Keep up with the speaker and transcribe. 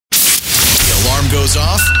goes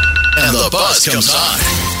off and the buzz comes on.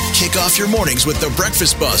 Kick off your mornings with the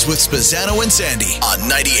Breakfast Buzz with Spazzano and Sandy on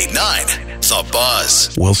 98.9 The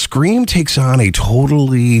Buzz. Well, Scream takes on a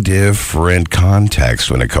totally different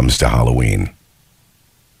context when it comes to Halloween.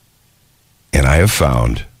 And I have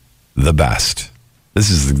found the best. This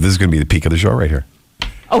is going to be the peak of the show right here.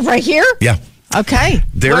 Oh, right here? Yeah. Okay.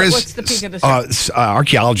 What's the peak of the show?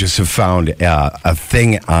 Archaeologists have found a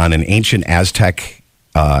thing on an ancient Aztec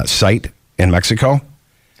site in Mexico.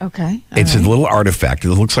 Okay. It's a little artifact. It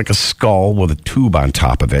looks like a skull with a tube on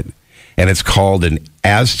top of it. And it's called an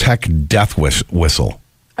Aztec death whistle.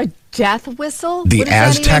 A death whistle? The what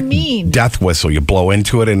does Aztec that even mean? death whistle. You blow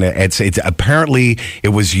into it, and it's apparently it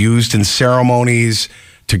was used in ceremonies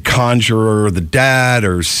to conjure the dead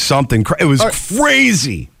or something. It was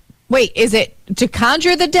crazy. Wait, is it to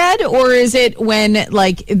conjure the dead, or is it when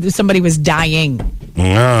like somebody was dying?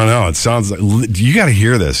 No. It sounds like you got to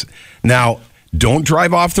hear this now. Don't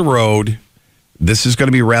drive off the road. This is going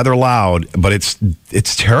to be rather loud, but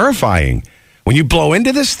it's terrifying. When you blow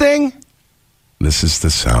into this thing, this is the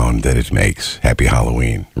sound that it makes. Happy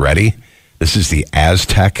Halloween. Ready? This is the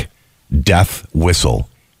Aztec death whistle.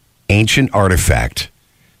 Ancient artifact.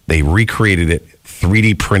 They recreated it,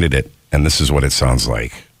 3D printed it, and this is what it sounds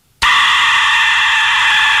like.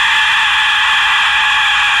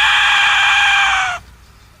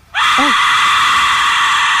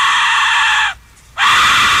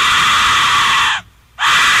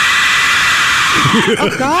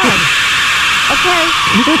 Oh, God. Okay.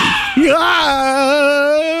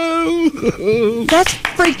 That's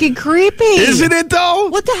freaking creepy. Isn't it, though?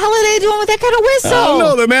 What the hell are they doing with that kind of whistle? I don't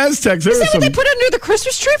know. The Aztecs. Is that what they put under the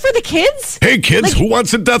Christmas tree for the kids? Hey, kids, who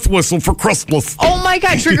wants a death whistle for Christmas? Oh, my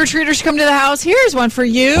God. Trick-or-treaters come to the house. Here's one for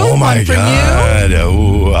you. Oh, my one for God. You.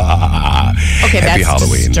 Okay, Happy that's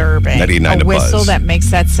Halloween. Disturbing. 99 a whistle Buzz. that makes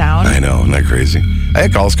that sound. I know. Isn't that crazy? I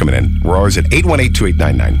had calls coming in. We're always at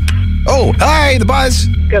 818-2899. Oh, hi, The Buzz.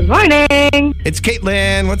 Good morning. It's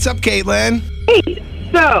Caitlin. What's up, Caitlin? Hey,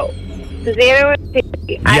 so, Susanna and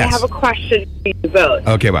Sandy, I Yes. have a question for you both.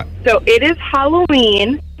 Okay, what? So, it is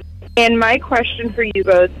Halloween, and my question for you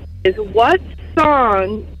both is what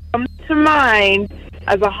song comes to mind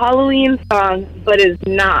as a Halloween song but is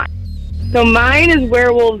not? So, mine is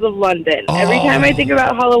Werewolves of London. Every time I think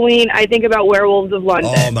about Halloween, I think about Werewolves of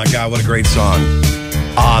London. Oh, my God, what a great song.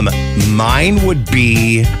 Mine would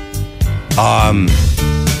be...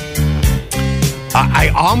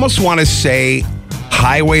 I almost want to say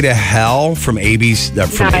 "Highway to Hell" from from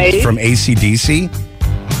AC/DC.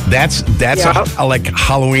 That's a like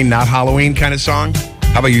Halloween, not Halloween kind of song.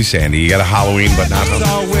 How about you, Sandy? You got a Halloween, but not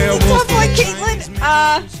Halloween. Tough one,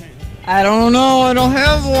 Caitlin. I don't know. I don't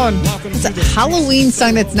have one. It's a Halloween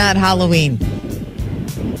song that's not Halloween.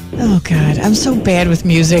 Oh, God. I'm so bad with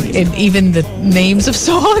music and even the names of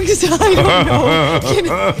songs. I don't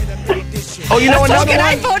know. Oh, you know another Can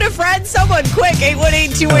I one? phone a friend? Someone quick.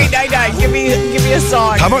 818-2899. Give me a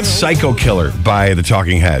song. How about "Psycho Killer" by the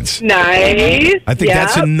Talking Heads? Nice. I think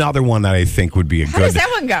that's another one that I think would be a How good. does that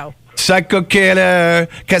one go? Psycho Killer,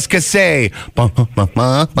 qu'est-ce que c'est? You know that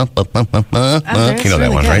really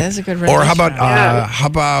one, good. right? That's a good Or how rendition.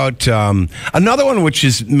 about another one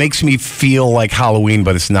which makes me feel like Halloween,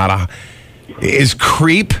 but it's not is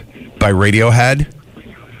 "Creep" by Radiohead.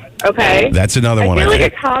 Okay. That's another one. I feel like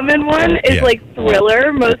a common one is like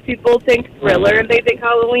Thriller. Most people think Thriller and they think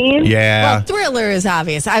Halloween. Yeah. Well, Thriller is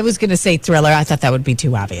obvious. I was going to say Thriller. I thought that would be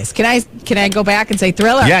too obvious. Can I go back and say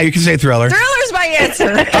Thriller? Yeah, you can say Thriller. Thriller's my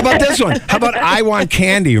answer. How about this one? How about "I Want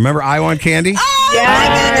Candy"? Remember "I Want Candy"? Oh, Yeah.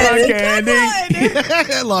 I want Candy.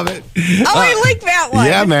 I love it. I like that one.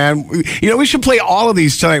 Yeah, man. You know, we should play all of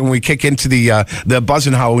these tonight when we kick into the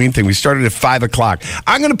Buzzin' Halloween thing. We started at 5 o'clock.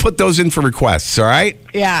 I'm going to put those in for requests, all right?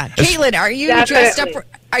 Yeah. Caitlin, are you Definitely. dressed up?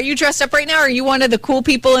 Are you dressed up right now? Are you one of the cool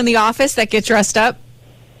people in the office that get dressed up?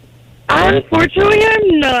 Unfortunately,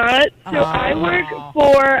 I'm not. So I work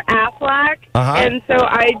for Aflac, and so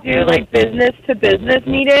I do like business-to-business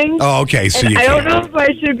meetings. Oh, okay. So And you I don't can't. know if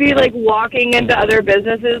I should be like walking into other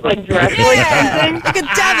businesses like dressed like something. Like a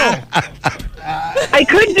devil. I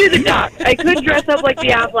could do the duck. I could dress up like the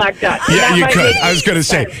Aflac duck. Yeah, That you might could. be- I was going to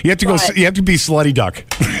say you have to go. But- You have to be slutty duck.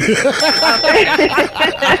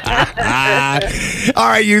 All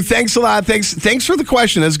right, you. Thanks a lot. Thanks for the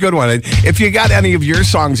question. That's a good one. If you got any of your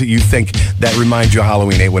songs that you think that remind you of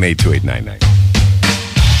Halloween, 818-2899.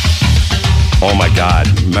 Oh my God!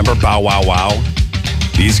 Remember Bow Wow Wow?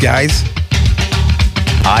 These guys.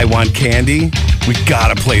 "I Want Candy." We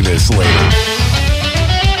gotta play this later.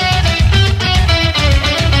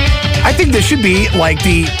 I think this should be like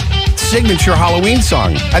the signature Halloween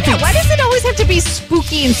song. I think. Why does it always have to be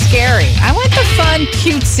spooky and scary? I want the fun,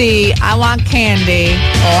 cutesy. I want candy.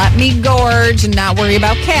 Let me gorge and not worry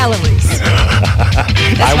about calories.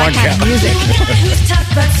 That's I my want kind of music. Who's tough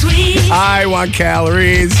but sweet? I want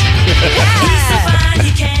calories. He's so fine,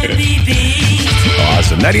 you can't be beat.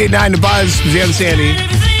 Awesome. 98.9 The Buzz, Spazzano and Sandy.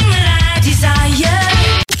 Everything that I desire.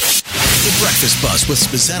 The Breakfast Buzz with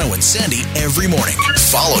Spazzano and Sandy every morning.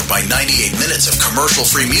 Followed by 98 minutes of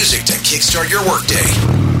commercial-free music to kickstart your workday.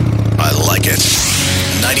 I like it.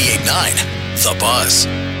 98.9 The Buzz.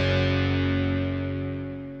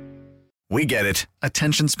 We get it.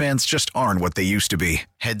 Attention spans just aren't what they used to be.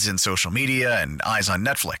 Heads in social media and eyes on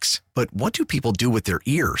Netflix. But what do people do with their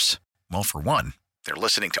ears? Well, for one, they're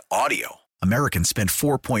listening to audio. Americans spend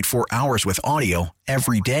 4.4 hours with audio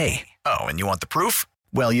every day. Oh, and you want the proof?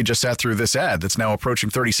 Well, you just sat through this ad that's now approaching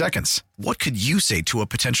 30 seconds. What could you say to a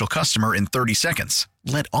potential customer in 30 seconds?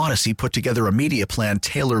 Let Odyssey put together a media plan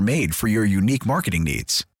tailor-made for your unique marketing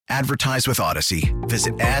needs. Advertise with Odyssey.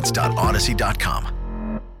 Visit ads.odyssey.com.